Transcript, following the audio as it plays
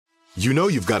You know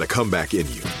you've got a comeback in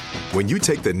you. When you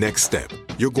take the next step,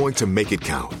 you're going to make it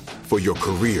count for your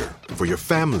career, for your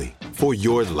family, for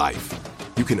your life.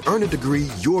 You can earn a degree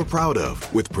you're proud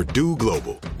of with Purdue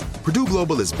Global. Purdue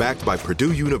Global is backed by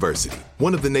Purdue University,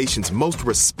 one of the nation's most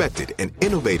respected and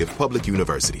innovative public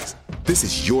universities. This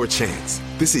is your chance.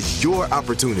 This is your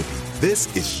opportunity.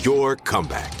 This is your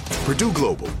comeback. Purdue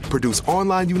Global, Purdue's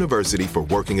online university for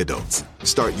working adults.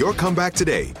 Start your comeback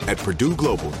today at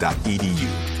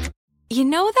purdueglobal.edu. You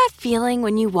know that feeling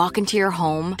when you walk into your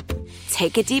home,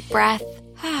 take a deep breath,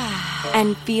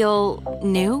 and feel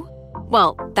new?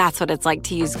 Well, that's what it's like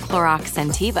to use Clorox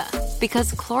Scentiva.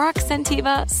 Because Clorox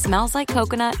Scentiva smells like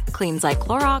coconut, cleans like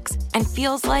Clorox, and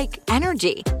feels like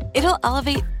energy. It'll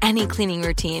elevate any cleaning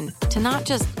routine to not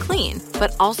just clean,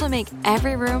 but also make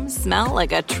every room smell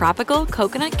like a tropical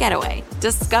coconut getaway.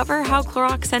 Discover how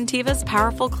Clorox Scentiva's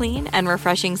powerful clean and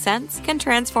refreshing scents can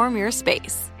transform your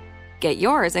space. Get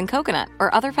yours in coconut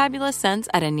or other fabulous scents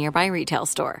at a nearby retail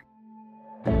store.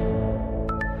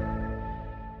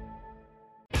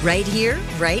 Right here,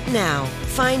 right now.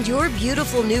 Find your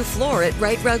beautiful new floor at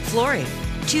Right Rug Flooring.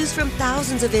 Choose from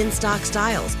thousands of in-stock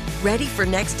styles, ready for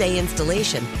next day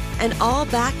installation, and all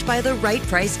backed by the right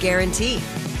price guarantee.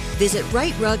 Visit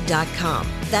rightrug.com.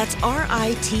 That's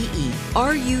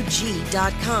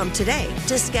RITERUG.com today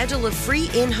to schedule a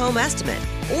free in-home estimate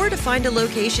or to find a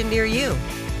location near you.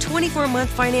 24-month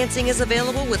financing is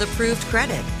available with approved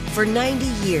credit. For 90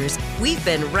 years, we've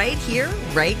been right here,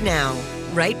 right now.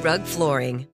 Right Rug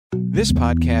Flooring. This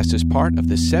podcast is part of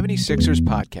the 76ers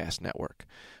Podcast Network.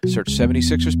 Search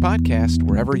 76ers Podcast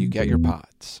wherever you get your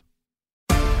pods.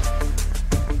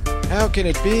 How can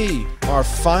it be? Our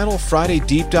final Friday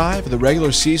deep dive of the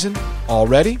regular season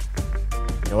already?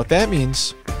 You know what that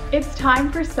means. It's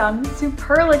time for some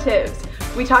superlatives.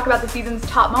 We talk about the season's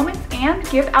top moments and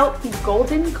give out the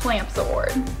Golden Clamps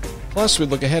Award. Plus, we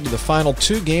look ahead to the final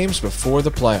 2 games before the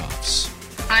playoffs.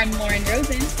 I'm Lauren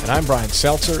Rosen. And I'm Brian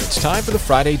Seltzer. It's time for the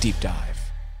Friday Deep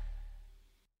Dive.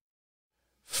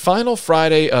 Final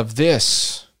Friday of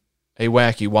this, a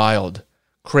wacky, wild,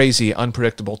 crazy,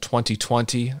 unpredictable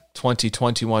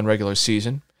 2020-2021 regular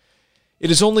season.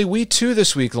 It is only we 2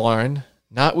 this week, Lauren,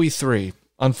 not we 3,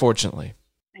 unfortunately.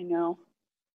 I know.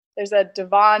 There's a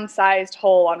Devon-sized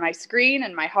hole on my screen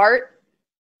and my heart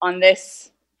on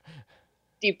this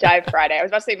Deep Dive Friday. I was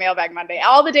about to say Mailbag Monday.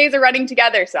 All the days are running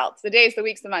together, Celts. The days, the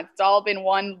weeks, the months. It's all been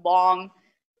one long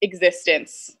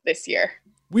existence this year.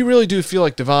 We really do feel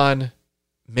like Devon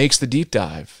makes the deep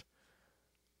dive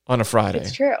on a Friday.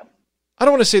 It's true. I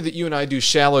don't want to say that you and I do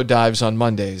shallow dives on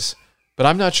Mondays, but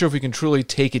I'm not sure if we can truly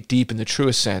take it deep in the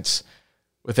truest sense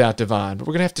without Devon. But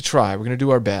we're going to have to try. We're going to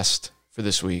do our best for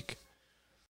this week.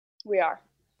 We are.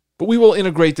 But we will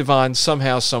integrate Devon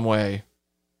somehow, some way.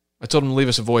 I told him to leave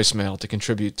us a voicemail to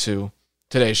contribute to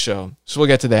today's show. So we'll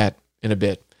get to that in a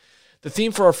bit. The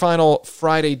theme for our final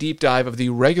Friday deep dive of the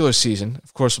regular season,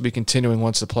 of course, will be continuing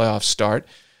once the playoffs start.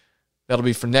 That'll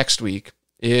be for next week,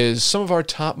 is some of our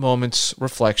top moments,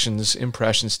 reflections,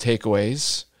 impressions,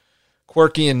 takeaways,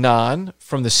 quirky and non,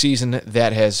 from the season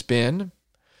that has been.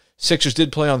 Sixers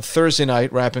did play on Thursday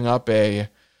night, wrapping up a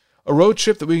road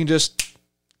trip that we can just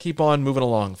keep on moving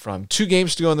along from. 2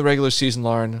 games to go in the regular season,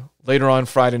 Lauren. Later on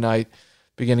Friday night,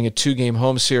 beginning a 2-game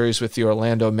home series with the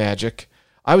Orlando Magic.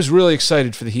 I was really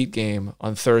excited for the Heat game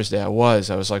on Thursday. I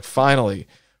was like, finally,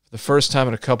 for the first time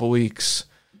in a couple weeks,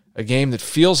 a game that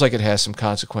feels like it has some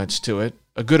consequence to it.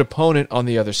 A good opponent on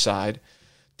the other side.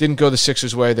 Didn't go the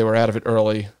Sixers' way. They were out of it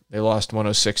early. They lost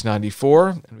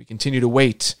 106-94, and we continue to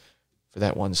wait for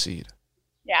that 1 seed.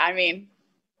 Yeah, I mean,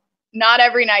 not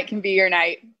every night can be your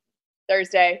night.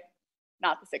 Thursday,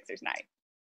 not the Sixers' night.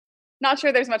 Not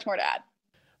sure there's much more to add.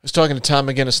 I was talking to Tom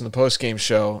McGinnis in the postgame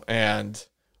show, and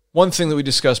one thing that we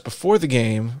discussed before the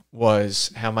game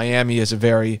was how Miami is a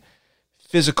very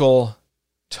physical,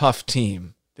 tough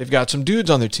team. They've got some dudes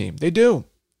on their team. They do.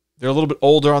 They're a little bit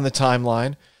older on the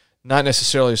timeline, not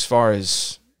necessarily as far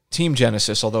as team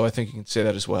genesis, although I think you can say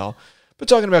that as well. But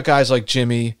talking about guys like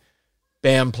Jimmy,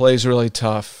 Bam plays really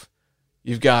tough.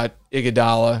 You've got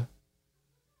Iguodala,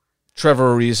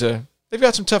 Trevor Ariza. They've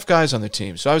got some tough guys on their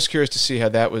team. So I was curious to see how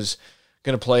that was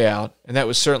going to play out. And that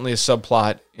was certainly a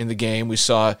subplot in the game. We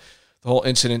saw the whole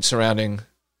incident surrounding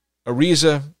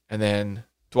Ariza, and then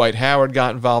Dwight Howard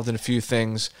got involved in a few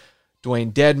things.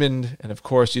 Dwayne Dedmon, and of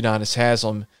course Udonis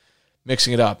Haslem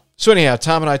mixing it up. So anyhow,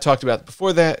 Tom and I talked about that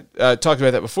before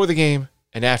the game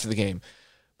and after the game.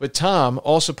 But Tom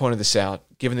also pointed this out,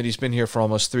 given that he's been here for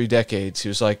almost 3 decades. He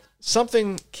was like,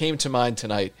 something came to mind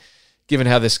tonight, given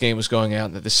how this game was going out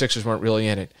and that the Sixers weren't really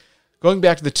in it. Going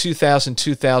back to the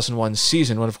 2000-2001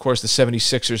 season, when, of course, the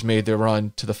 76ers made their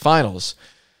run to the finals,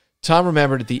 Tom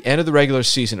remembered at the end of the regular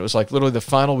season, it was like literally the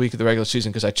final week of the regular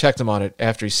season, because I checked him on it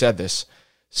after he said this,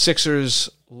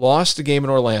 Sixers lost a game in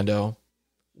Orlando,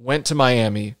 went to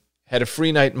Miami, had a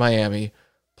free night in Miami,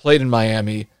 played in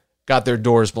Miami, got their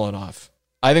doors blown off.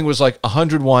 I think it was like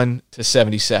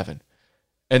 101-77.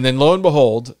 And then lo and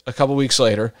behold, a couple weeks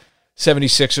later,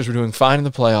 76ers were doing fine in the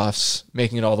playoffs,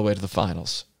 making it all the way to the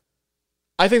finals.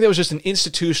 I think that was just an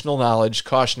institutional knowledge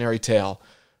cautionary tale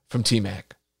from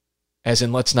T-Mac, as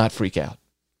in, let's not freak out.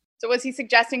 So was he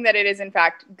suggesting that it is, in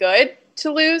fact, good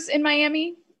to lose in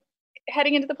Miami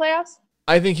heading into the playoffs?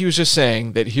 I think he was just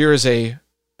saying that here is a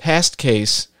past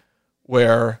case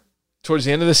where towards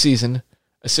the end of the season,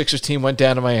 a Sixers team went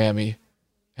down to Miami,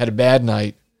 had a bad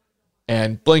night,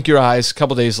 and blink your eyes, a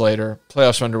couple days later,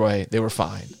 playoffs were underway, they were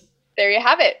fine. There you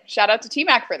have it. Shout out to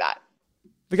T-Mac for that.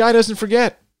 The guy doesn't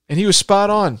forget, and he was spot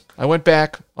on. I went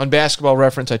back on Basketball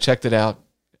Reference, I checked it out,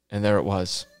 and there it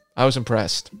was. I was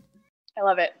impressed. I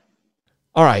love it.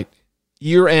 All right,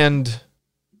 year-end.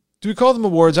 Do we call them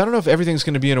awards? I don't know if everything's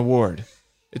going to be an award.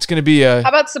 It's going to be a... How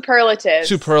about superlatives?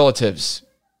 Superlatives.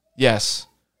 Yes,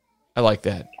 I like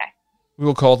that. Okay. We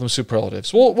will call them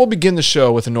superlatives. We'll begin the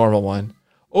show with a normal one.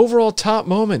 Overall top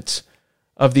moment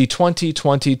of the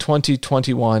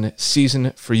 2020-2021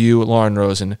 season for you, Lauren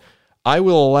Rosen. I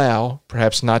will allow,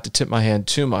 perhaps not to tip my hand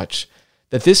too much,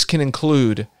 that this can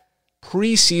include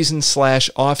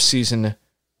preseason / off-season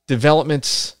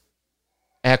developments,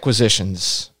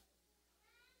 acquisitions,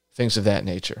 things of that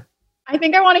nature. I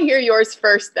think I want to hear yours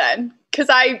first then, because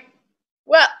I'll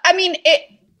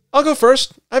go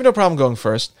first. I have no problem going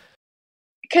first.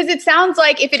 Because it sounds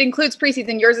like if it includes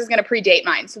preseason, yours is going to predate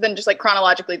mine. So then just like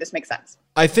chronologically, this makes sense.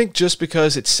 I think just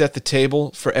because it set the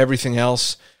table for everything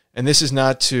else, and this is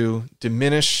not to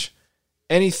diminish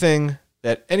anything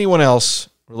that anyone else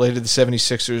related to the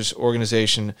 76ers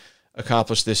organization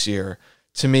accomplished this year.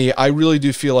 To me, I really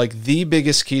do feel like the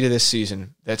biggest key to this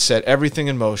season that set everything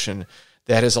in motion,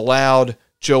 that has allowed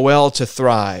Joel to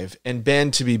thrive and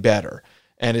Ben to be better,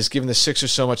 and has given the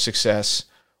Sixers so much success,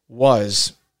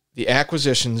 was the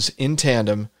acquisitions in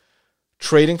tandem,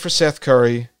 trading for Seth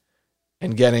Curry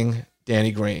and getting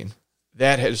Danny Green.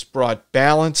 That has brought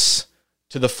balance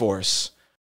to the force.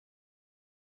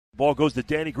 Ball goes to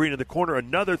Danny Green in the corner.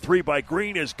 Another three by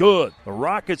Green is good. The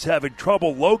Rockets having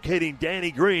trouble locating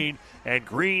Danny Green, and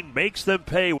Green makes them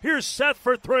pay. Here's Seth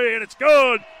for three, and it's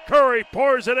good. Curry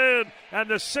pours it in, and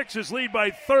the Sixers lead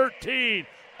by 13.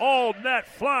 All net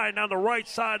flying down the right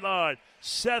sideline.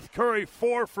 Seth Curry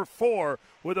 4 for 4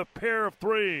 with a pair of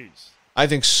threes. I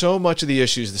think so much of the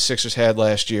issues the Sixers had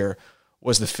last year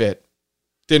was the fit.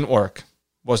 Didn't work.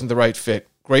 Wasn't the right fit.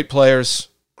 Great players,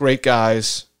 great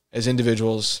guys as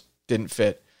individuals, didn't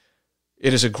fit.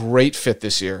 It is a great fit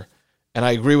this year. And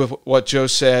I agree with what Joe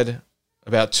said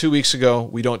about 2 weeks ago.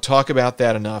 We don't talk about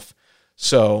that enough.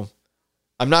 So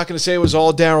I'm not going to say it was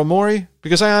all Daryl Morey,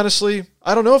 because I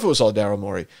don't know if it was all Daryl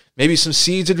Morey. Maybe some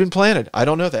seeds had been planted. I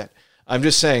don't know that. I'm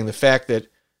just saying the fact that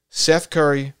Seth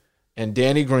Curry and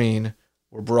Danny Green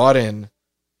were brought in,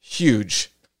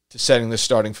 huge to setting the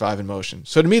starting five in motion.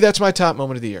 So to me, that's my top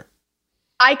moment of the year.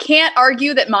 I can't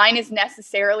argue that mine is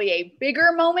necessarily a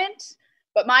bigger moment,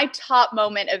 but my top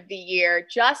moment of the year,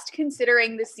 just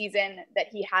considering the season that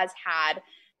he has had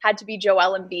to be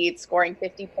Joel Embiid scoring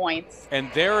 50 points.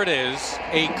 And there it is,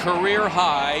 a career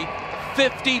high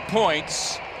 50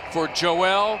 points for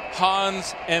Joel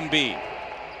Hans Embiid.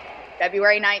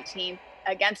 February 19th,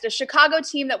 against a Chicago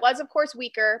team that was, of course,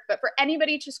 weaker, but for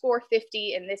anybody to score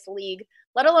 50 in this league,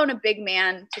 let alone a big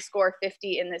man to score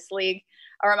 50 in this league,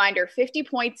 a reminder, 50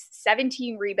 points,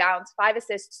 17 rebounds, 5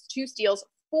 assists, 2 steals,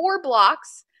 4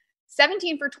 blocks,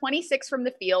 17 for 26 from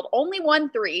the field, only 1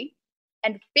 3,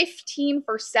 and 15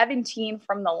 for 17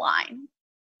 from the line.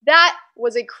 That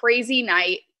was a crazy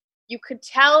night. You could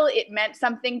tell it meant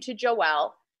something to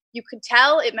Joel. You could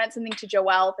tell it meant something to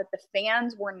Joel that the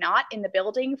fans were not in the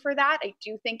building for that. I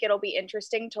do think it'll be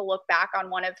interesting to look back on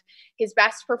one of his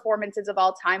best performances of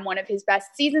all time, one of his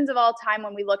best seasons of all time,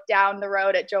 when we look down the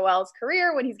road at Joel's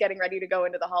career, when he's getting ready to go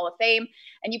into the Hall of Fame.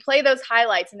 And you play those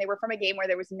highlights, and they were from a game where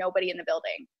there was nobody in the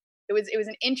building. It was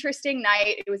an interesting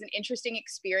night. It was an interesting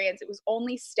experience. It was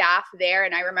only staff there.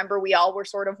 And I remember we all were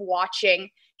sort of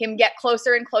watching him get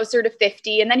closer and closer to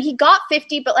 50. And then he got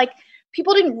 50, but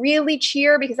people didn't really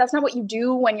cheer, because that's not what you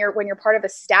do when you're part of a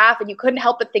staff, and you couldn't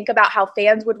help but think about how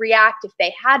fans would react if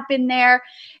they had been there.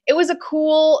 It was a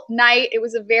cool night. It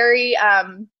was a very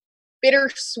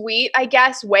bittersweet, I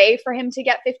guess, way for him to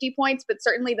get 50 points, but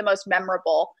certainly the most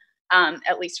memorable,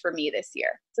 at least for me this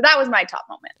year. So that was my top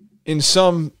moment. In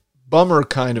some bummer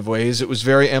kind of ways, it was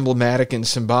very emblematic and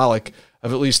symbolic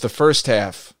of at least the first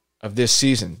half of this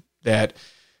season. That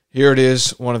here it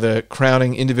is, one of the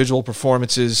crowning individual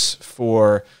performances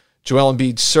for Joel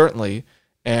Embiid, certainly,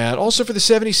 and also for the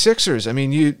 76ers. I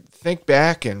mean, you think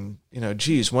back and,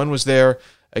 geez, when was there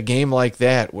a game like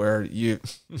that where you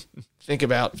think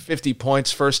about 50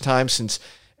 points first time since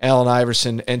Allen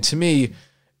Iverson? And to me,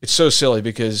 it's so silly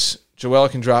because Joel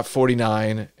can drop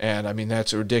 49, and, I mean,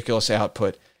 that's a ridiculous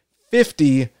output.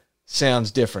 50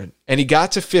 sounds different. And he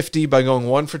got to 50 by going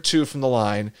 1 for 2 from the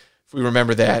line, if we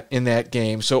remember that, in that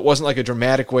game. So it wasn't like a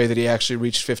dramatic way that he actually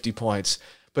reached 50 points.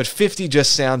 But 50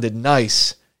 just sounded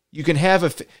nice. You can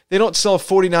have they don't sell a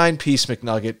 49-piece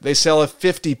McNugget. They sell a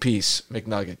 50-piece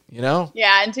McNugget,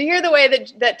 Yeah, and to hear the way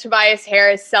that Tobias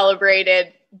Harris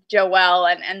celebrated Joel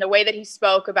and the way that he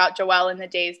spoke about Joel in the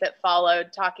days that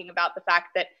followed, talking about the fact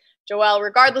that Joel,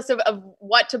 regardless of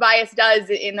what Tobias does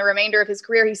in the remainder of his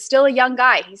career, he's still a young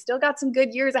guy. He's still got some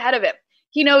good years ahead of him.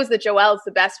 He knows that Joel's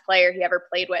the best player he ever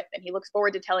played with, and he looks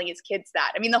forward to telling his kids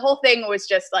that. I mean, the whole thing was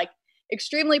just like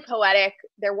extremely poetic.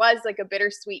 There was like a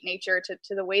bittersweet nature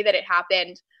to the way that it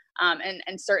happened,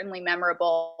 and certainly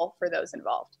memorable for those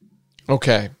involved.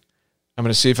 Okay. I'm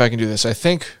going to see if I can do this. I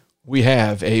think we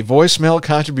have a voicemail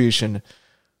contribution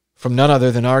from none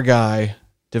other than our guy,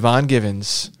 Devon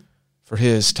Givens, for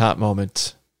his top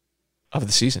moment of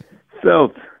the season. So,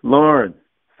 Lauren,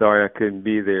 sorry I couldn't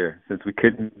be there. Since we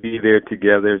couldn't be there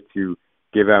together to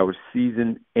give our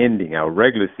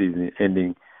regular season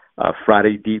ending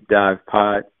Friday Deep Dive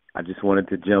pod, I just wanted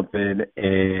to jump in,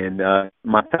 and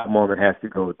my top moment has to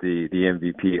go with the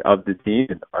MVP of the team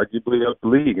and arguably of the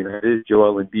league, and that is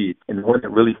Joel Embiid. And the one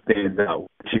that really stands out,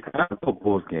 the Chicago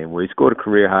Bulls game, where he scored a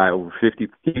career high over 50.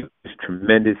 He was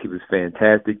tremendous. He was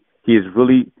fantastic. He has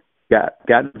really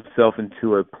gotten himself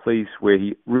into a place where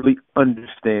he really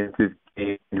understands his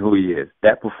game and who he is.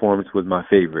 That performance was my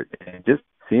favorite. And just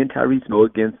seeing Tyrese go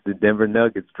against the Denver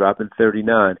Nuggets, dropping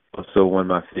 39, also one of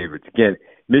my favorites. Again,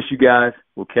 miss you guys.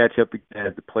 We'll catch up again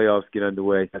as the playoffs get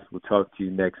underway. We'll talk to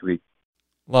you next week.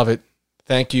 Love it.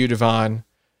 Thank you, Devon.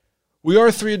 We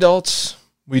are 3 adults.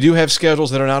 We do have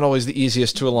schedules that are not always the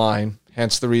easiest to align,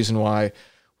 hence the reason why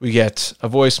we get a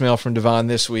voicemail from Devon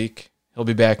this week. He'll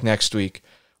be back next week.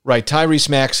 Right, Tyrese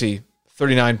Maxey,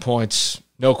 39 points,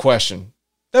 no question.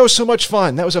 That was so much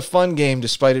fun. That was a fun game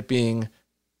despite it being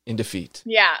in defeat.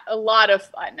 Yeah, a lot of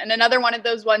fun. And another one of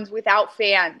those ones without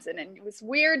fans. And it was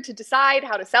weird to decide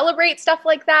how to celebrate stuff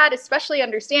like that, especially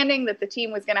understanding that the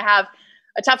team was going to have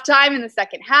a tough time in the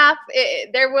second half.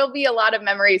 There will be a lot of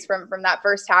memories from that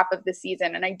first half of the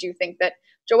season. And I do think that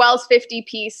Joel's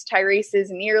 50-piece,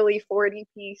 Tyrese's nearly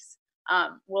 40-piece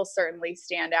will certainly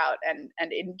stand out and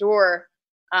endure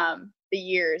the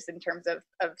years in terms of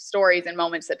stories and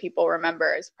moments that people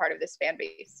remember as part of this fan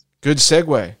base. Good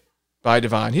segue by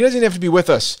Devon. He doesn't have to be with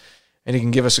us, and he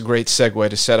can give us a great segue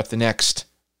to set up the next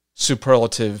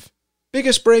superlative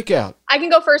biggest breakout. I can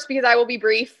go first because I will be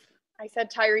brief. I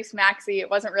said Tyrese Maxey. It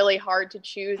wasn't really hard to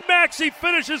choose. Maxey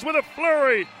finishes with a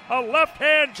flurry, a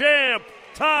left-hand jam.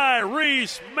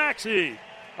 Tyrese Maxey,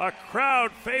 a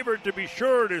crowd favorite to be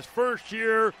sure in his first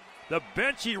year. The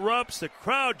bench erupts, the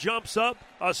crowd jumps up,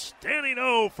 a standing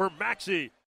O for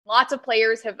Maxey. Lots of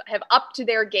players have upped to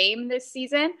their game this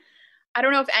season. I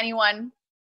don't know if anyone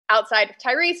outside of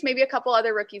Tyrese, maybe a couple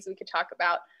other rookies we could talk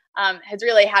about, has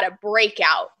really had a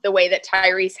breakout the way that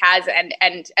Tyrese has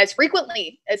and as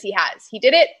frequently as he has. He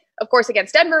did it, of course,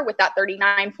 against Denver with that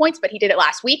 39 points, but he did it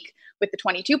last week with the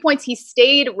 22 points. He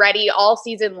stayed ready all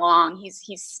season long. He's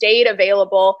stayed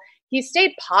available. He's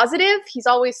stayed positive. He's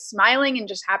always smiling and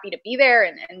just happy to be there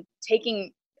and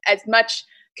taking as much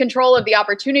control of the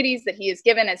opportunities that he is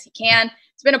given as he can.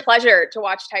 It's been a pleasure to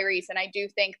watch Tyrese, and I do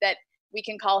think that we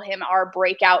can call him our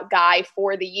breakout guy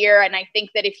for the year. And I think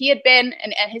that if he had been,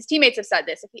 and his teammates have said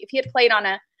this, if he had played on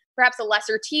perhaps a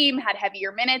lesser team, had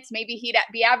heavier minutes, maybe he'd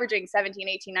be averaging 17,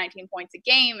 18, 19 points a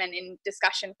game and in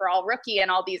discussion for all rookie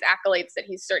and all these accolades that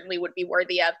he certainly would be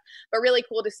worthy of. But really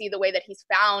cool to see the way that he's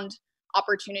found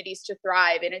opportunities to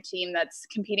thrive in a team that's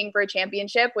competing for a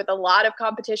championship with a lot of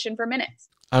competition for minutes.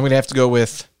 I'm going to have to go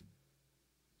with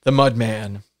the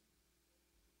Mudman,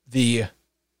 the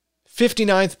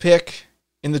 59th pick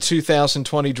in the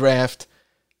 2020 draft,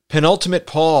 penultimate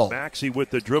Paul. Maxey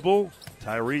with the dribble.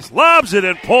 Tyrese lobs it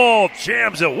and Paul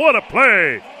jams it. What a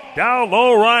play. Down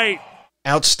low right.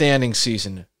 Outstanding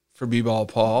season for B-Ball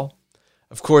Paul.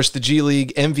 Of course, the G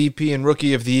League MVP and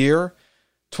Rookie of the Year.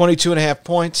 22.5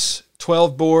 points,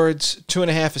 12 boards,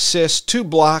 2.5 assists, 2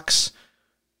 blocks,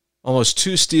 almost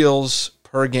 2 steals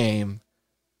per game.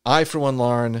 I, for one,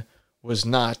 Lauren, was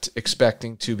not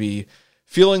expecting to be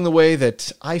feeling the way that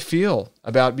I feel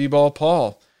about B-Ball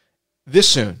Paul this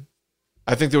soon.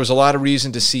 I think there was a lot of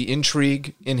reason to see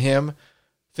intrigue in him.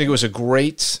 I think it was a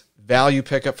great value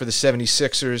pickup for the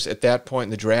 76ers at that point in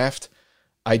the draft.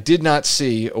 I did not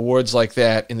see awards like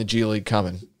that in the G League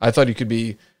coming. I thought he could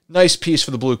be a nice piece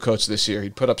for the Blue Coats this year.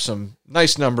 He'd put up some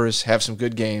nice numbers, have some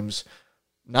good games,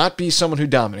 not be someone who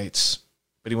dominates.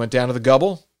 But he went down to the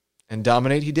Gubble, and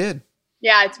dominate he did.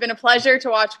 Yeah, it's been a pleasure to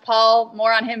watch Paul.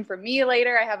 More on him from me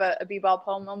later. I have a B-Ball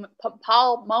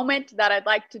Paul moment that I'd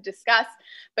like to discuss.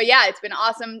 But yeah, it's been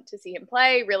awesome to see him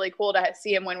play. Really cool to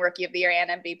see him win Rookie of the Year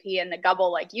and MVP in the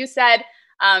Gubble, like you said.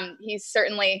 He's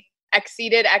certainly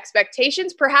exceeded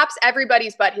expectations, perhaps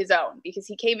everybody's but his own, because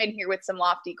he came in here with some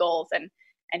lofty goals, and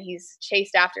he's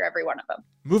chased after every one of them.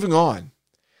 Moving on,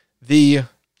 the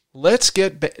Let's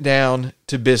Get Down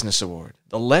to Business Award.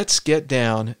 The Let's Get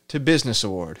Down to Business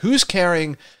Award. Who's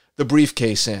carrying the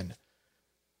briefcase in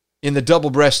the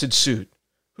double-breasted suit?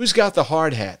 Who's got the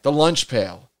hard hat, the lunch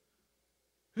pail?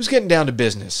 Who's getting down to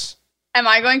business? Am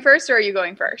I going first, or are you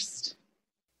going first?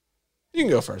 You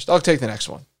can go first. I'll take the next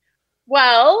one.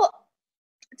 Well,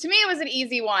 to me, it was an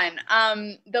easy one.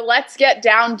 The Let's Get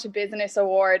Down to Business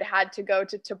Award had to go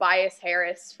to Tobias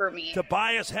Harris for me.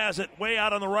 Tobias has it way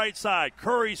out on the right side.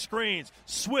 Curry screens,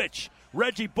 switch.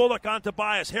 Reggie Bullock on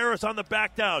Tobias. Harris on the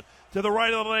back down to the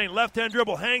right of the lane. Left-hand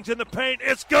dribble, hangs in the paint.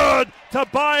 It's good.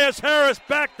 Tobias Harris,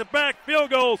 back-to-back field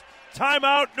goals.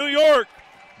 Timeout, New York.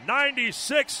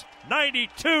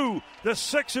 96-92. The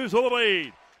Sixers will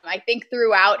lead. I think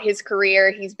throughout his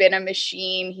career, he's been a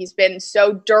machine. He's been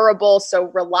so durable,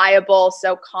 so reliable,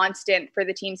 so constant for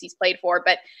the teams he's played for.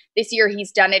 But this year,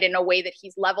 he's done it in a way that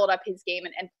he's leveled up his game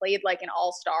and played like an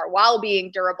all-star while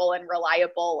being durable and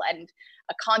reliable and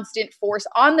a constant force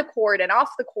on the court and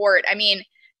off the court. I mean,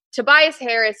 Tobias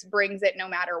Harris brings it no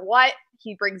matter what.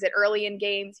 He brings it early in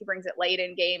games. He brings it late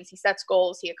in games. He sets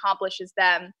goals. He accomplishes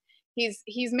them.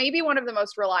 He's maybe one of the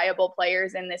most reliable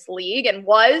players in this league, and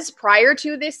was prior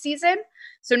to this season.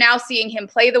 So now seeing him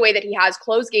play the way that he has,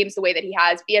 close games the way that he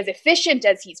has, be as efficient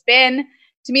as he's been,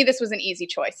 to me, this was an easy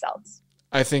choice, Seltz.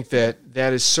 I think that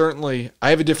is certainly, I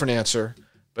have a different answer,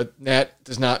 but that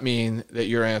does not mean that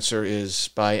your answer is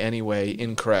by any way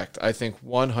incorrect. I think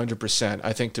 100%.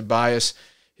 I think Tobias,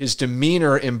 his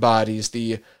demeanor embodies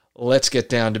the let's get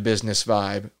down to business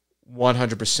vibe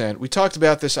 100%. We talked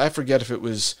about this, I forget if it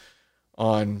was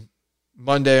on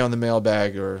Monday on the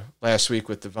mailbag or last week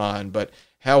with Devon, but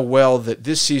how well that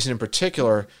this season in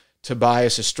particular,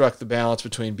 Tobias has struck the balance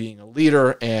between being a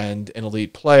leader and an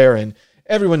elite player. And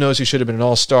everyone knows he should have been an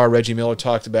all-star. Reggie Miller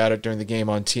talked about it during the game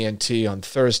on TNT on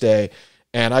Thursday,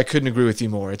 and I couldn't agree with you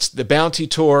more. It's the Bounty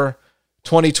Tour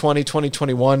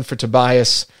 2020-2021 for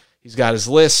Tobias. He's got his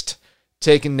list,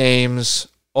 taking names,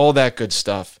 all that good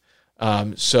stuff.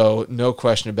 So no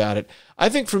question about it. I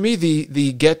think for me,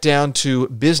 the Get Down to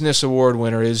Business Award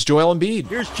winner is Joel Embiid.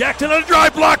 Here's Jackson on a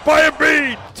drive block by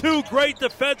Embiid. Two great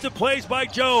defensive plays by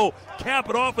Joe. Cap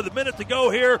it off with a minute to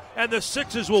go here, and the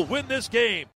Sixers will win this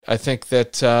game. I think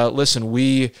that, listen,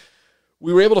 we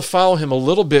were able to follow him a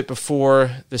little bit before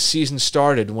the season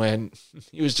started when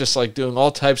he was just like doing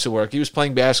all types of work. He was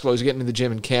playing basketball, he was getting in the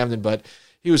gym in Camden, but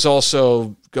he was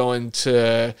also going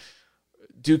to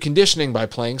do conditioning by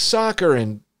playing soccer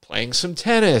and playing some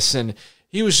tennis, and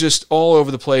he was just all over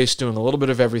the place doing a little bit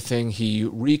of everything. He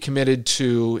recommitted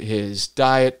to his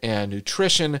diet and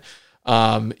nutrition.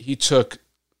 He took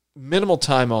minimal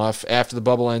time off after the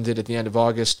bubble ended at the end of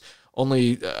August,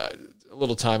 only a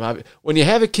little time. When you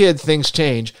have a kid, things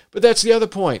change, but that's the other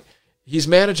point. He's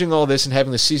managing all this and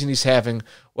having the season he's having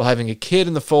while having a kid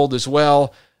in the fold as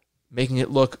well, making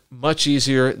it look much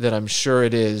easier than I'm sure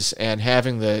it is, and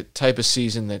having the type of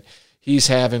season that he's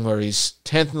having where he's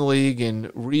 10th in the league in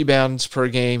rebounds per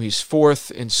game. He's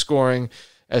 4th in scoring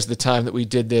as the time that we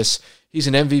did this. He's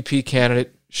an MVP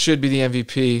candidate, should be the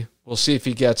MVP. We'll see if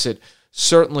he gets it.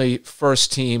 Certainly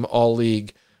first team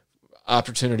all-league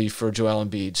opportunity for Joel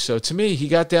Embiid. So to me, he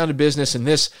got down to business, and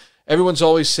this, everyone's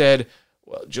always said,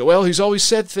 well, Joel, he's always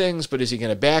said things, but is he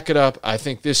going to back it up? I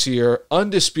think this year,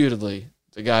 undisputedly,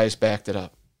 the guys backed it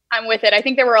up. I'm with it. I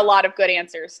think there were a lot of good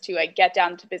answers to a Get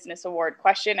Down to Business Award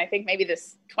question. I think maybe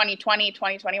this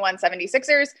 2020-2021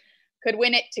 76ers could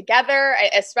win it together,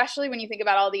 especially when you think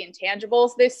about all the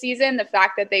intangibles this season, the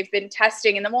fact that they've been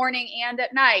testing in the morning and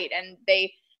at night, and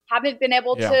they haven't been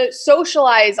able to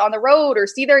socialize on the road or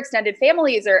see their extended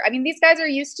families. These guys are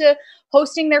used to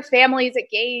hosting their families at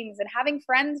games and having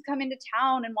friends come into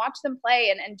town and watch them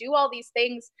play and do all these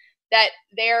things that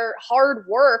their hard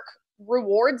work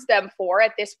rewards them for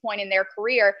at this point in their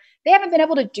career, they haven't been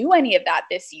able to do any of that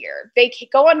this year. They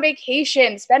go on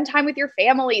vacation, spend time with your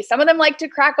family. Some of them like to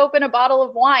crack open a bottle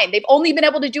of wine. They've only been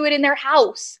able to do it in their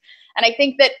house. And I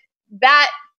think that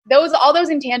all those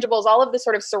intangibles, all of the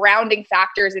sort of surrounding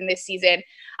factors in this season,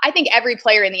 I think every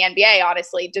player in the NBA,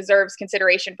 honestly, deserves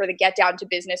consideration for the Get Down to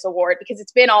Business award, because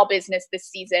it's been all business this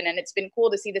season, and it's been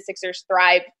cool to see the Sixers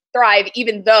thrive,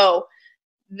 even though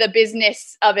the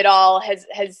business of it all has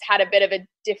had a bit of a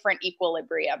different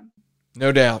equilibrium.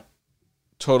 No doubt.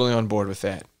 Totally on board with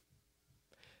that.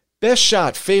 Best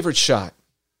shot, favorite shot.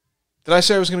 Did I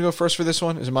say I was going to go first for this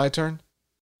one? Is it my turn?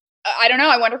 I don't know.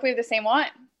 I wonder if we have the same one.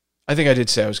 I think I did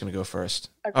say I was going to go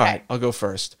first. Okay. All right, I'll go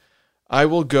first. I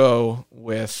will go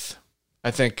with,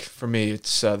 I think for me,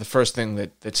 it's the first thing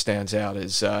that stands out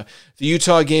is the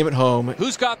Utah game at home.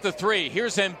 Who's got the three?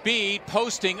 Here's Embiid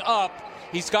posting up.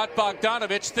 He's got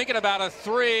Bogdanovich thinking about a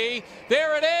three.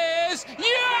 There it is.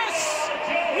 Yes!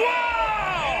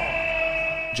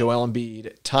 Wow! Joel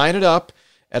Embiid tying it up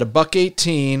at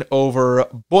 $1.18 over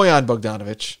Bojan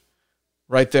Bogdanovich.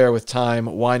 Right there with time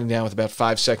winding down with about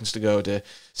 5 seconds to go to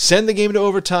send the game to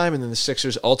overtime, and then the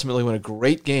Sixers ultimately win a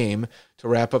great game to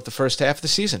wrap up the first half of the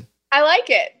season. I like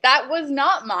it. That was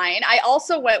not mine. I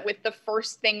also went with the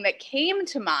first thing that came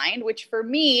to mind, which for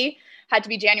me had to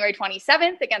be January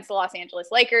 27th against the Los Angeles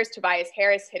Lakers. Tobias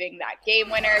Harris hitting that game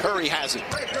winner. Curry has it.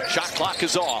 Shot clock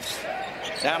is off.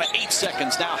 Down to 8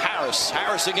 seconds now.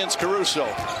 Harris against Caruso.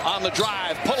 On the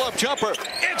drive. Pull-up jumper.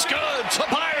 It's good.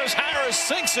 Tobias Harris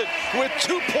sinks it with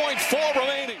 2.4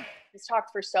 remaining. He's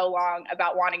talked for so long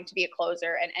about wanting to be a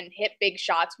closer and hit big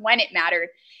shots when it mattered.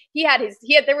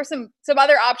 There were some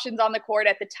other options on the court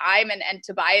at the time, and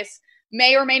Tobias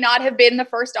may or may not have been the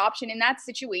first option in that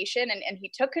situation, and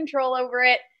he took control over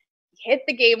it. He hit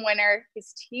the game winner.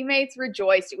 His teammates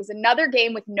rejoiced. It was another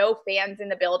game with no fans in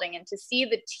the building, and to see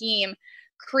the team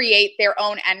create their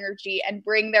own energy and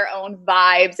bring their own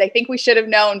vibes. I think we should have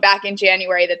known back in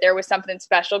January that there was something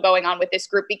special going on with this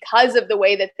group because of the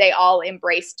way that they all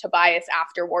embraced Tobias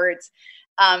afterwards.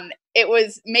 It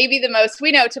was maybe the most,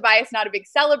 we know Tobias not a big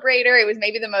celebrator. It was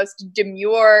maybe the most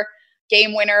demure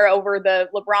game winner over the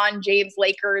LeBron James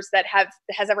Lakers that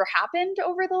has ever happened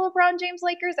over the LeBron James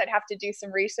Lakers. I'd have to do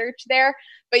some research there.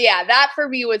 But yeah, that for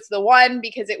me was the one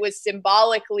because it was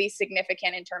symbolically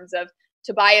significant in terms of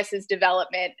Tobias's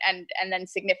development and then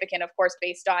significant, of course,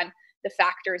 based on the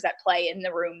factors at play in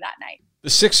the room that night. The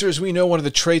Sixers, we know one of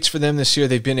the traits for them this year,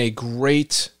 they've been a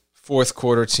great fourth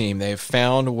quarter team. They've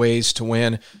found ways to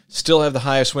win, still have the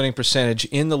highest winning percentage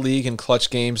in the league in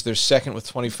clutch games. They're second with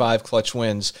 25 clutch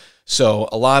wins. So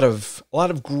a lot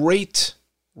of great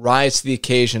rise to the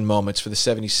occasion moments for the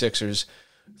 76ers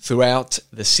throughout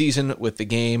the season with the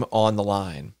game on the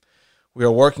line. We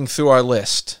are working through our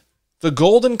list. The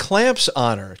Golden Clamps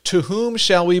honor. To whom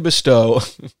shall we bestow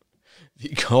the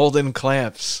Golden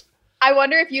Clamps? I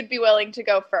wonder if you'd be willing to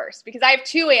go first, because I have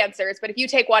two answers, but if you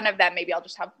take one of them, maybe I'll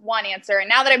just have one answer. And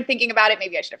now that I'm thinking about it,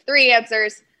 maybe I should have three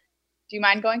answers. Do you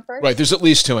mind going first? Right, there's at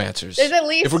least two answers. There's at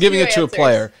least If we're giving two it to answers. a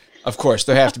player, of course,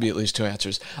 there have to be at least two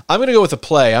answers. I'm going to go with a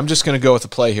play. I'm just going to go with a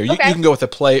play here. Okay. You can go with a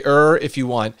player if you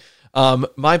want.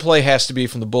 My play has to be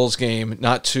from the Bulls game,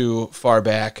 not too far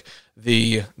back.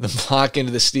 The block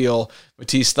into the steal,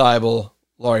 Matisse Thybulle,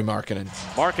 Lauri Markkanen.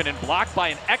 Markkanen blocked by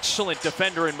an excellent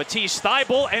defender in Matisse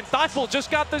Thybulle, and Thybulle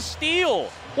just got the steal.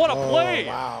 What a play.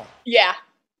 Wow. Yeah.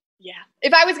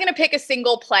 If I was going to pick a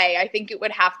single play, I think it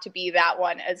would have to be that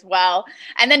one as well.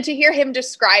 And then to hear him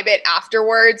describe it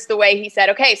afterwards, the way he said,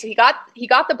 okay, so he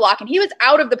got the block and he was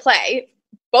out of the play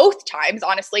both times,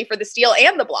 honestly, for the steal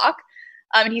and the block.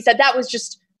 And he said that was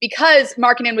just because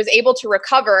Markkanen was able to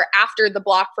recover after the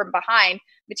block from behind.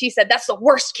 Matisse said that's the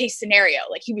worst case scenario.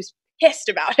 Like, he was pissed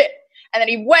about it. And then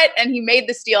he went and he made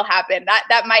the steal happen.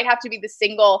 That might have to be the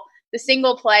single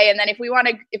play. And then if we want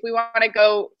to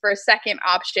go for a second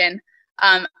option,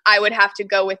 I would have to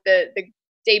go with the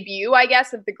debut, I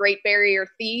guess, of the Great Barrier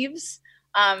Thieves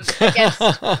against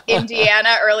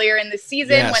Indiana earlier in the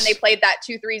season when they played that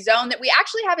 2-3 zone that we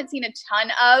actually haven't seen a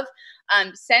ton of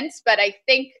since, but I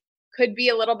think could be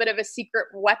a little bit of a secret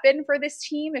weapon for this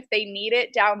team if they need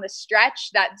it down the stretch.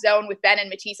 That zone with Ben and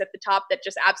Matisse at the top that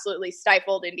just absolutely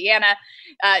stifled Indiana.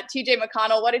 TJ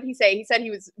McConnell, what did he say? He said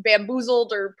he was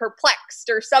bamboozled or perplexed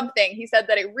or something. He said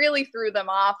that it really threw them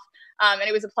off. And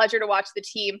it was a pleasure to watch the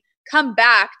team come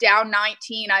back down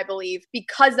 19, I believe,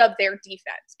 because of their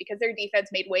defense, because their defense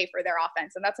made way for their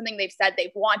offense. And that's something they've said they've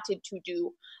wanted to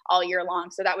do all year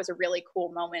long. So that was a really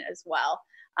cool moment as well.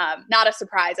 Not a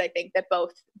surprise, I think, that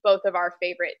both of our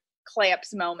favorite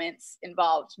Clamps moments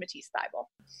involved Matisse Thybulle.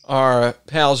 Our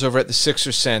pals over at the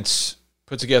Sixer Sense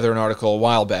put together an article a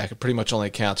while back. It pretty much only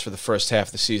accounts for the first half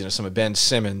of the season of some of Ben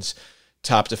Simmons'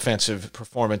 top defensive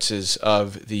performances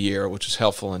of the year, which was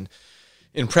helpful in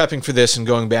prepping for this and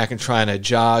going back and trying to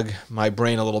jog my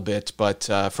brain a little bit. But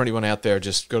for anyone out there,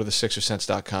 just go to the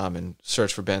SixerSense.com and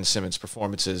search for Ben Simmons'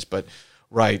 performances. But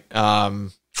right,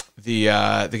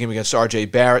 the game against R.J.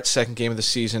 Barrett, second game of the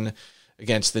season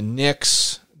against the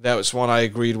Knicks, that was one I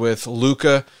agreed with.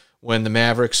 Luka, when the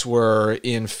Mavericks were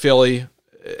in Philly,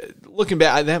 looking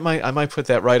back, I might put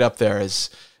that right up there as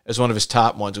one of his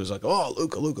top ones. It was like, oh,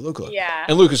 Luka. Yeah.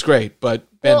 And Luka's great, but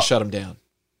Ben shut him down.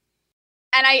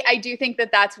 And I do think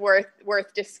that that's worth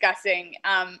discussing.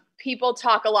 People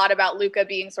talk a lot about Luka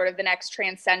being sort of the next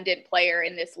transcendent player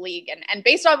in this league. And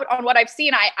based on what I've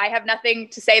seen, I have nothing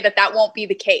to say that won't be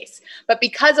the case. But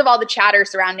because of all the chatter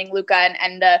surrounding Luka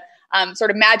and the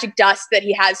sort of magic dust that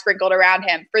he has sprinkled around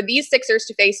him, for these Sixers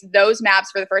to face those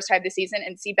Mavs for the first time this season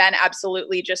and see Ben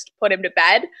absolutely just put him to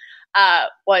bed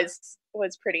was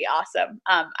pretty awesome.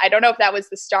 I don't know if that was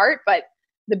the start, but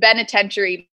the Ben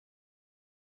attention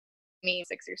means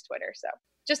Sixers Twitter. So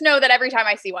just know that every time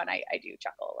I see one, I do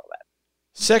chuckle a little bit.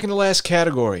 Second to last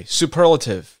category,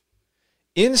 superlative.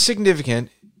 Insignificant,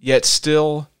 yet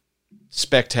still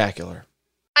spectacular.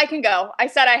 I can go. I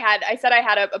said I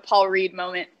had a Paul Reed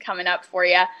moment coming up for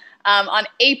you. On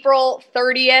April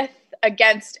 30th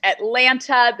against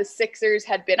Atlanta, the Sixers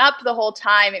had been up the whole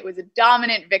time. It was a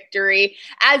dominant victory,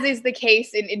 as is the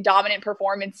case in dominant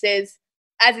performances,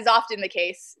 as is often the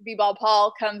case. B-Ball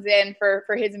Paul comes in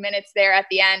for his minutes there at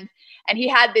the end, and he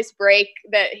had this break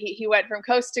that he went from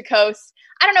coast to coast.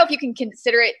 I don't know if you can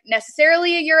consider it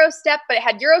necessarily a Euro step, but it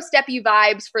had Euro steppy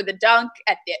vibes for the dunk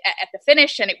at the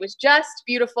finish, and it was just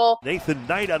beautiful. Nathan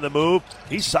Knight on the move.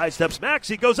 He sidesteps Max.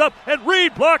 He goes up, and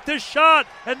Reed blocked his shot.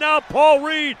 And now Paul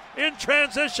Reed in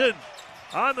transition.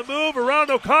 On the move around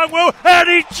Okongwu, and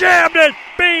he jammed it!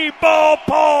 B-Ball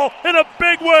Paul in a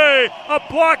big way! A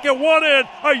block at one end,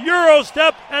 a Euro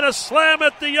step, and a slam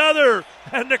at the other.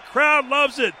 And the crowd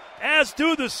loves it, as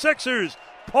do the Sixers.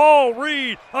 Paul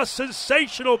Reed, a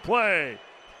sensational play.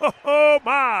 Oh,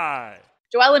 my.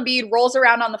 Joel Embiid rolls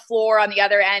around on the floor on the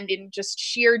other end in just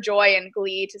sheer joy and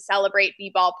glee to celebrate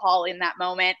B-Ball Paul in that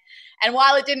moment. And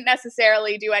while it didn't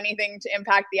necessarily do anything to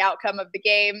impact the outcome of the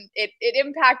game, it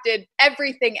impacted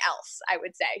everything else, I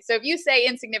would say. So if you say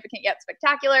insignificant yet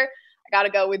spectacular, I got to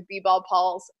go with B-Ball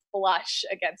Paul's flush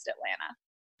against Atlanta.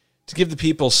 To give the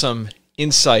people some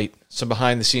insight, some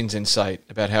behind-the-scenes insight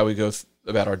about how we go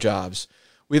about our jobs,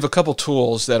 we have a couple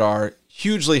tools that are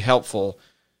hugely helpful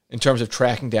in terms of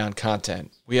tracking down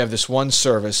content. We have this one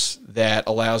service that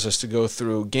allows us to go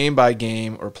through game by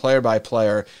game or player by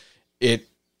player. It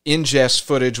ingests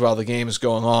footage while the game is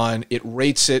going on. It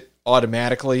rates it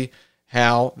automatically.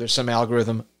 How? There's some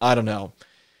algorithm. I don't know.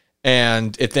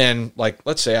 And it then, like,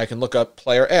 let's say I can look up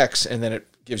player X, and then it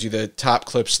gives you the top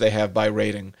clips they have by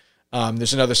rating.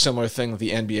 There's another similar thing that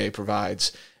the NBA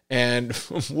provides. And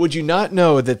would you not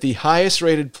know that the highest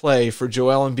rated play for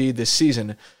Joel Embiid this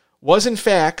season was, in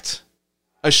fact,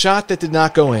 a shot that did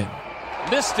not go in?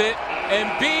 Missed it.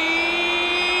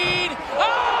 Embiid.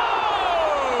 Oh!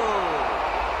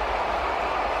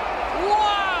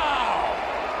 Wow!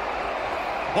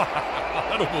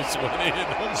 That almost went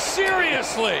in.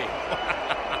 Seriously.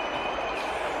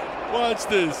 Watch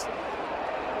this.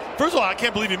 First of all, I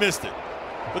can't believe he missed it.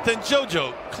 But then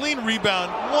JoJo, clean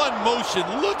rebound, one motion.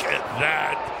 Look at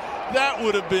that. That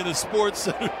would have been a Sports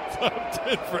Center top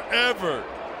 10 forever.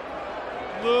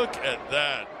 Look at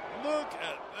that. Look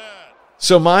at that.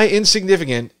 So my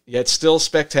insignificant, yet still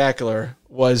spectacular,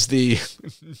 was the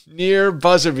near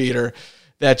buzzer beater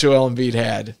that Joel Embiid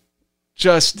had.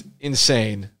 Just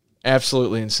insane.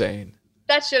 Absolutely insane.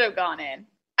 That should have gone in.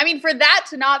 I mean, for that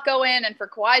to not go in and for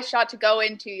Kawhi's shot to go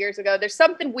in 2 years ago, there's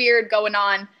something weird going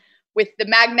on with the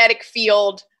magnetic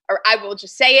field, or I will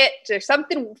just say it, there's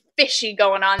something fishy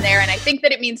going on there. And I think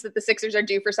that it means that the Sixers are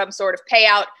due for some sort of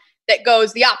payout that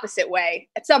goes the opposite way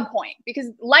at some point, because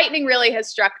lightning really has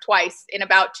struck twice in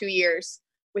about 2 years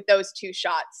with those two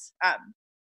shots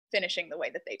finishing the way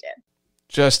that they did.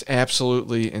 Just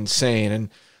absolutely insane. And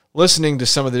listening to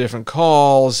some of the different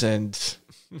calls and,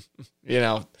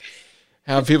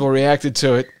 how people reacted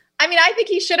to it. I mean, I think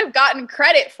he should have gotten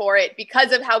credit for it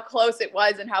because of how close it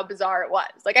was and how bizarre it was.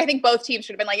 Like, I think both teams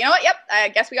should have been like, you know what? Yep. I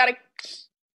guess we got to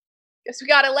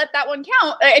let that one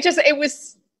count. It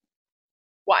was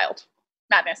wild.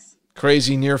 Madness.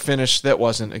 Crazy near finish that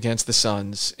wasn't against the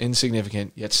Suns.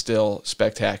 Insignificant, yet still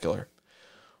spectacular.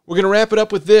 We're going to wrap it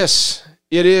up with this.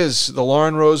 It is the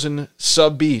Lauren Rosen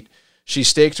sub beat. She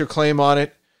staked her claim on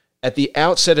it at the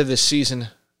outset of this season.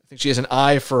 I think she has an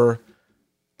eye for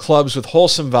clubs with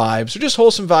wholesome vibes, or just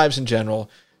wholesome vibes in general.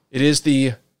 It is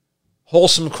the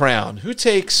Wholesome Crown. Who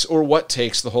takes or what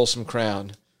takes the Wholesome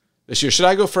Crown this year? Should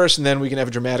I go first and then we can have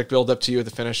a dramatic build up to you at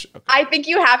the finish? Okay. I think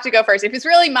you have to go first. If it's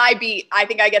really my beat, I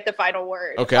think I get the final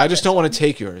word. Okay, I just don't want to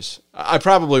take yours. I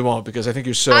probably won't because I think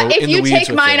you're so in the weeds with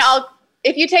this.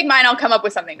 If you take mine, I'll come up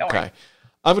with something. Don't worry.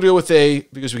 I'm going to go with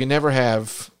because we can never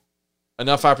have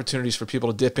enough opportunities for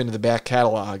people to dip into the back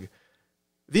catalog.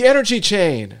 The Energy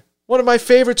Chain, one of my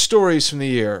favorite stories from the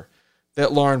year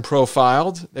that Lauren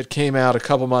profiled that came out a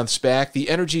couple months back. The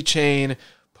Energy Chain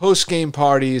post-game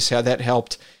parties, how that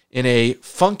helped in a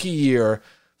funky year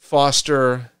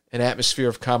foster an atmosphere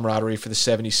of camaraderie for the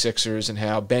 76ers, and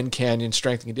how Ben Canyon,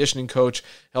 strength and conditioning coach,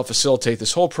 helped facilitate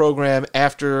this whole program.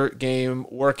 After game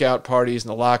workout parties in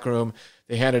the locker room,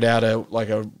 they handed out a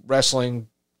wrestling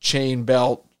chain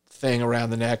belt thing around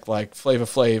the neck, like Flava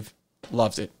Flav.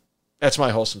 Loved it. That's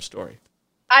my wholesome story.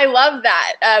 I love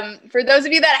that. For those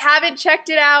of you that haven't checked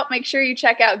it out, make sure you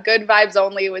check out Good Vibes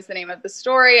Only was the name of the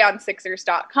story on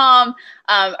Sixers.com.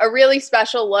 A really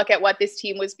special look at what this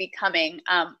team was becoming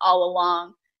all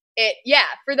along.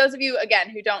 For those of you, again,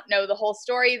 who don't know the whole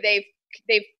story,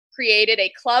 they've created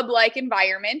a club-like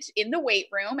environment in the weight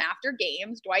room after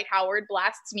games. Dwight Howard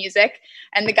blasts music,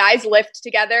 and the guys lift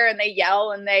together, and they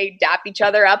yell, and they dap each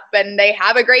other up, and they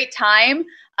have a great time.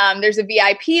 There's a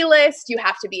VIP list. You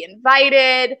have to be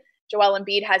invited. Joel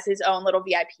Embiid has his own little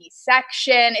VIP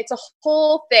section. It's a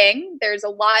whole thing. There's a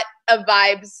lot of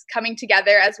vibes coming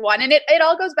together as one. And it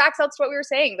all goes back to what we were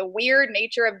saying, the weird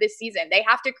nature of this season. They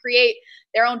have to create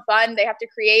their own fun. They have to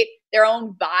create their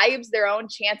own vibes, their own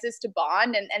chances to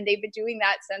bond. And they've been doing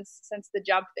that since the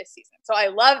jump this season. So I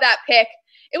love that pick.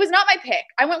 It was not my pick.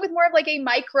 I went with more of like a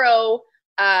micro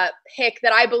pick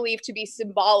that I believe to be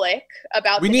symbolic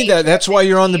about. We need that. That's why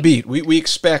you're on the beat. We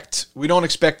don't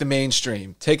expect the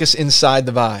mainstream. Take us inside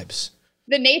the vibes.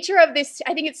 The nature of this,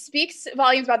 I think it speaks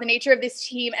volumes about the nature of this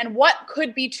team and what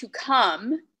could be to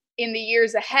come in the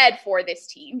years ahead for this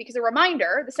team. Because a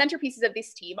reminder, the centerpieces of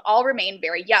this team all remain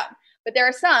very young, but there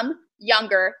are some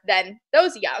younger than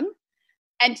those young.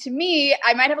 And to me,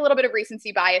 I might have a little bit of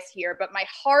recency bias here, but my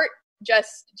heart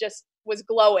just was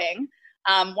glowing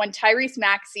when Tyrese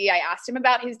Maxey, I asked him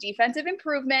about his defensive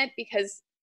improvement, because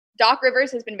Doc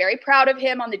Rivers has been very proud of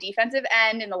him on the defensive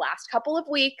end in the last couple of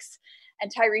weeks.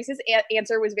 And Tyrese's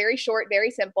answer was very short,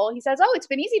 very simple. He says, it's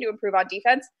been easy to improve on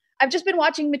defense. I've just been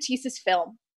watching Matisse's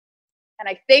film. And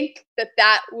I think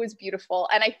that was beautiful.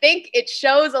 And I think it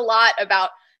shows a lot about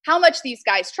how much these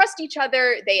guys trust each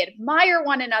other. They admire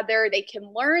one another. They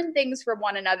can learn things from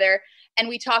one another. And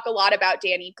we talk a lot about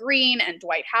Danny Green and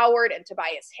Dwight Howard and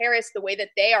Tobias Harris, the way that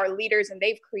they are leaders and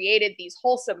they've created these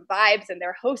wholesome vibes and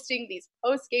they're hosting these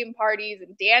post-game parties.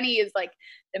 And Danny is like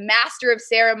the master of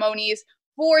ceremonies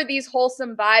for these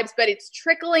wholesome vibes, but it's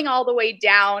trickling all the way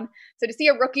down. So to see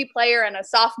a rookie player and a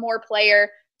sophomore player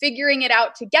figuring it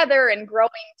out together and growing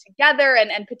together,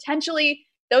 and potentially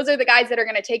those are the guys that are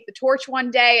going to take the torch one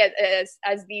day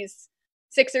as these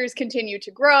Sixers continue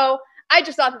to grow. I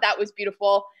just thought that was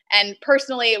beautiful. And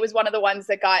personally, it was one of the ones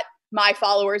that got my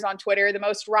followers on Twitter the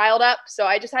most riled up. So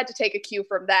I just had to take a cue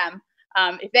from them.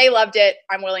 If they loved it,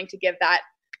 I'm willing to give that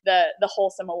the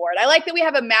Wholesome Award. I like that we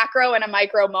have a macro and a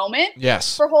micro moment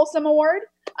for Wholesome Award,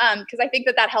 because I think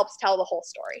that helps tell the whole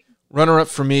story. Runner-up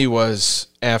for me was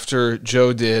after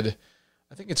Joe did,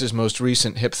 I think it's his most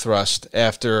recent hip thrust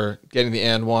after getting the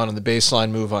and one on the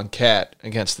baseline move on Cat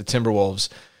against the Timberwolves.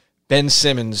 Ben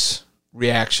Simmons'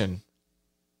 reaction,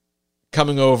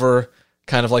 coming over,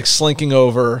 kind of like slinking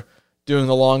over, doing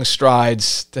the long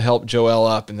strides to help Joel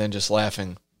up, and then just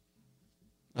laughing.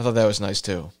 I thought that was nice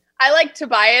too. I like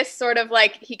Tobias, sort of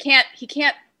like he can't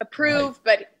approve,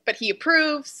 right, but he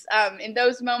approves. In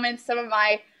those moments, some of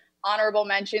my honorable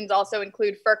mentions also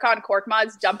include Furkan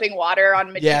Korkmaz dumping water on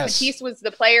Matisse. Yes. Matisse was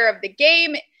the player of the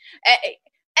game.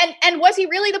 And was he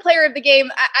really the player of the game?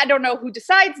 I don't know who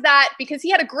decides that, because he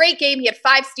had a great game. He had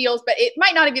 5 steals, but it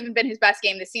might not have even been his best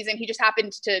game this season. He just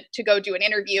happened to go do an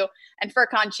interview, and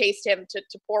Furkan chased him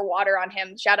to pour water on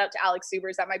him. Shout out to Alex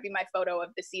Subers. That might be my photo of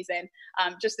the season.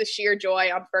 Just the sheer joy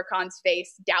on Furkan's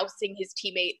face, dousing his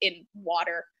teammate in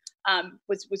water,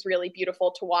 was really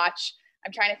beautiful to watch.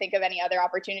 I'm trying to think of any other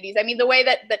opportunities. I mean, the way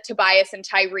that Tobias and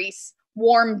Tyrese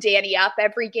warm Danny up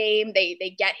every game,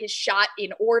 they get his shot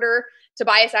in order.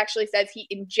 Tobias actually says he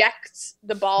injects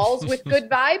the balls with good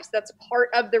vibes. That's part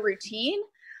of the routine.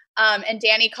 And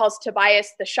Danny calls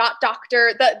Tobias the shot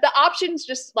doctor. The options,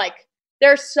 just like,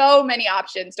 there are so many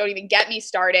options. Don't even get me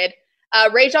started.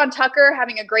 Rajon Tucker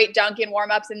having a great dunk in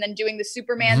warmups and then doing the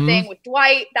Superman thing with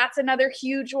Dwight. That's another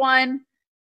huge one.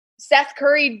 Seth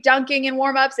Curry dunking in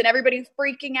warm-ups and everybody's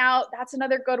freaking out. That's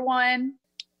another good one.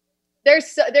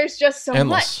 There's just so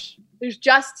much. There's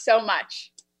just so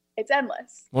much. It's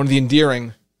endless. One of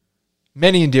the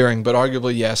many endearing, but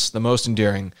arguably, yes, the most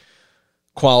endearing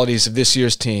qualities of this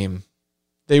year's team.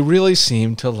 They really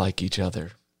seem to like each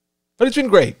other. But it's been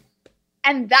great.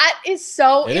 And that is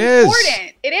so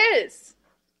important. It is.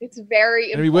 It's very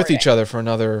important. They'll be with each other for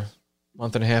another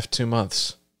month and a half, 2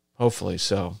 months, hopefully.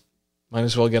 So might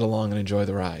as well get along and enjoy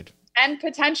the ride. And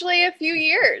potentially a few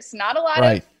years. Not a lot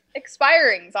of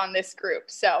expirings on this group.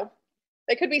 So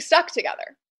they could be stuck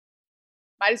together.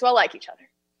 Might as well like each other.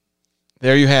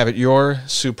 There you have it. Your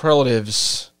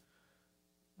superlatives,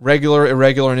 regular,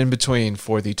 irregular, and in between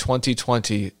for the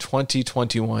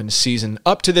 2020-2021 season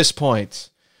up to this point.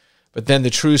 But then the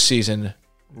true season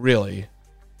really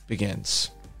begins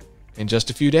in just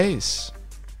a few days.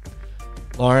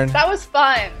 Lauren. That was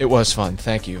fun. It was fun.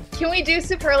 Thank you. Can we do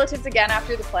superlatives again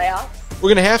after the playoffs? We're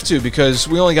going to have to because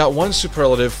we only got one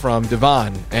superlative from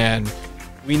Devon, and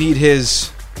we need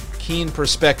his keen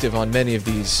perspective on many of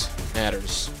these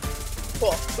matters.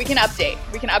 Cool. We can update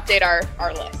our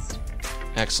list.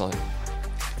 Excellent.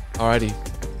 Alrighty.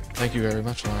 Thank you very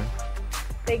much, Lauren.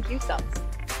 Thank you, Subs.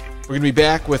 We're going to be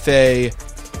back with a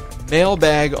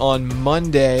mailbag on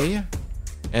Monday,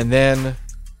 and then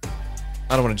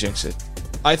I don't want to jinx it.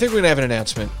 I think we're going to have an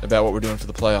announcement about what we're doing for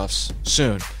the playoffs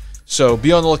soon. So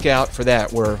be on the lookout for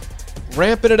that. We're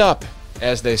ramping it up,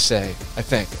 as they say. I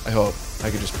hope. I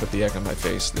could just put the egg on my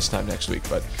face this time next week,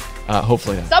 but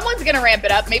hopefully not. Someone's going to ramp it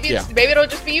up. Maybe it'll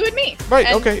just be you and me. Right,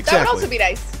 and okay, exactly. That would also be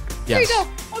nice. Yes. There you go.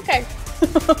 Okay.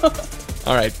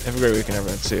 All right. Have a great weekend,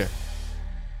 everyone. See you.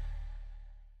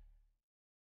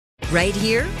 Right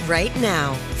here, right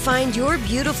now. Find your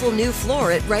beautiful new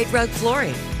floor at Right Rug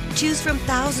Flooring. Choose from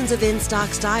thousands of in-stock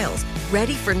styles,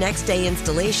 ready for next day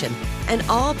installation, and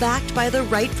all backed by the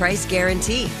right price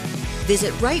guarantee.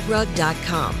 Visit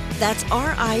rightrug.com. That's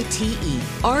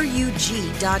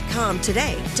RITERUG.com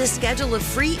today to schedule a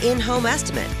free in-home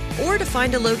estimate or to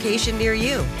find a location near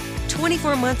you.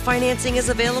 24-month financing is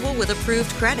available with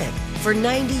approved credit. For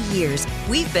 90 years,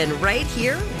 we've been right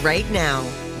here, right now.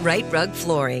 Right Rug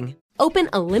Flooring. Open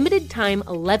a limited-time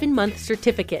 11-month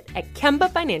certificate at Kemba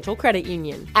Financial Credit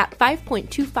Union. At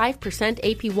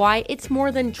 5.25% APY, it's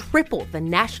more than triple the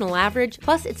national average,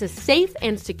 plus it's a safe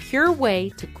and secure way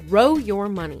to grow your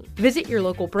money. Visit your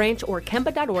local branch or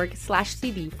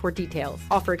kemba.org/CD for details.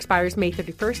 Offer expires May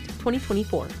 31st,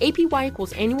 2024. APY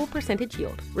equals annual percentage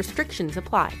yield. Restrictions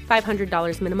apply.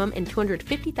 $500 minimum and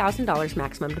 $250,000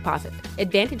 maximum deposit.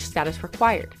 Advantage status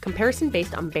required. Comparison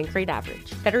based on bank rate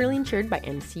average. Federally insured by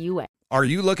NCUA. Are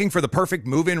you looking for the perfect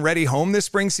move-in ready home this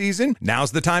spring season?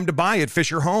 Now's the time to buy at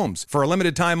Fisher Homes. For a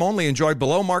limited time only, enjoy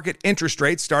below-market interest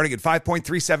rates starting at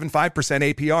 5.375%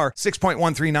 APR,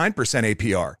 6.139%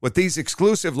 APR. With these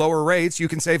exclusive lower rates, you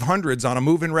can save hundreds on a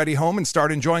move-in ready home and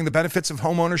start enjoying the benefits of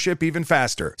home ownership even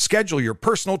faster. Schedule your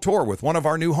personal tour with one of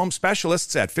our new home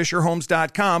specialists at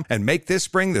FisherHomes.com and make this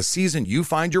spring the season you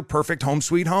find your perfect home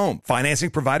sweet home. Financing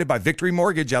provided by Victory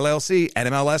Mortgage, LLC,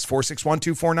 NMLS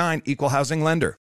 461249, Equal Housing Lender.